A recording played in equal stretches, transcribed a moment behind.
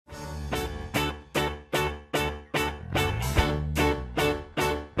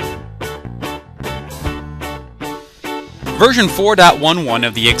Version 4.11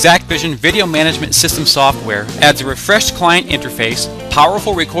 of the exacqVision video management system software adds a refreshed client interface,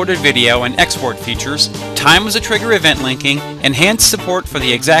 powerful recorded video and export features, time as a trigger event linking, enhanced support for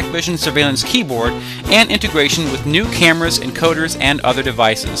the exacqVision surveillance keyboard, and integration with new cameras, encoders, and other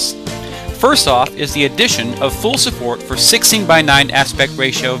devices. First off is the addition of full support for 16:9 aspect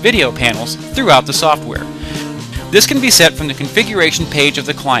ratio video panels throughout the software. This can be set from the configuration page of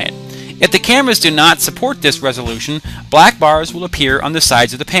the client. If the cameras do not support this resolution, black bars will appear on the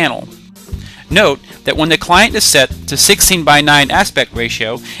sides of the panel. Note that when the client is set to 16:9 aspect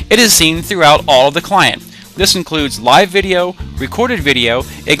ratio, it is seen throughout all of the client. This includes live video, recorded video,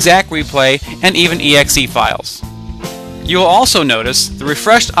 Exacq replay, and even exe files. You will also notice the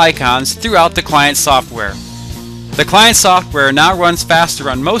refreshed icons throughout the client software. The client software now runs faster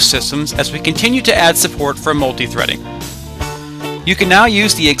on most systems as we continue to add support for multi-threading. You can now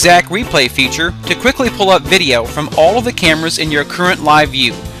use the Exacq replay feature to quickly pull up video from all of the cameras in your current live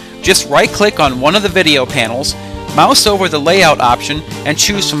view. Just right-click on one of the video panels, mouse over the layout option, and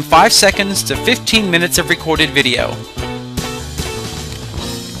choose from 5 seconds to 15 minutes of recorded video.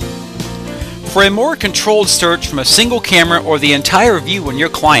 For a more controlled search from a single camera or the entire view in your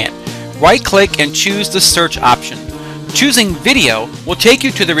client, right-click and choose the search option. Choosing video will take you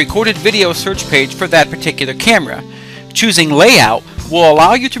to the recorded video search page for that particular camera. Choosing layout will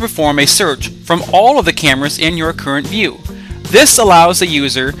allow you to perform a search from all of the cameras in your current view. This allows the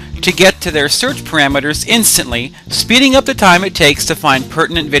user to get to their search parameters instantly, speeding up the time it takes to find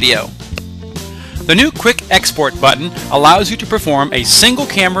pertinent video. The new Quick Export button allows you to perform a single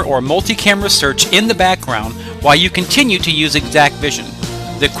camera or multi-camera search in the background while you continue to use exacqVision.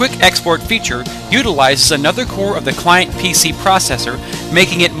 The Quick Export feature utilizes another core of the client PC processor,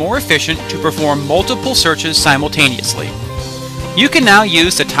 making it more efficient to perform multiple searches simultaneously. You can now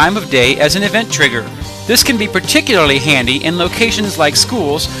use the time of day as an event trigger. This can be particularly handy in locations like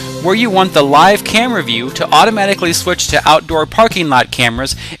schools where you want the live camera view to automatically switch to outdoor parking lot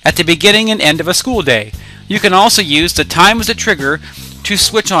cameras at the beginning and end of a school day. You can also use the time as a trigger to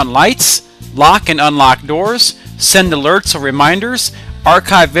switch on lights, lock and unlock doors, send alerts or reminders,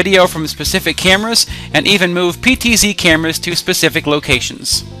 archive video from specific cameras, and even move PTZ cameras to specific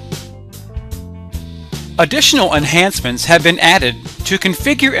locations. Additional enhancements have been added to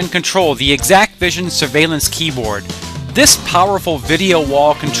configure and control the exacqVision surveillance keyboard. This powerful video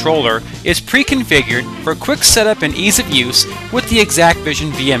wall controller is pre-configured for quick setup and ease of use with the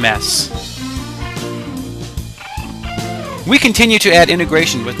exacqVision VMS. We continue to add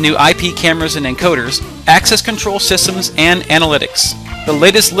integration with new IP cameras and encoders, access control systems, and analytics. The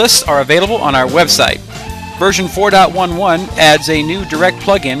latest lists are available on our website. Version 4.11 adds a new direct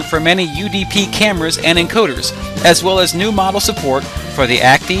plugin for many UDP cameras and encoders, as well as new model support for the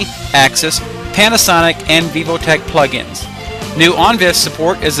ACTI, Axis, Panasonic, and Vivotech plugins. New OnVIS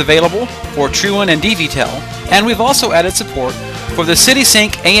support is available for Truon and DVTEL, and we've also added support for the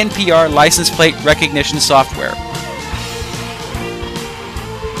CitySync ANPR license plate recognition software.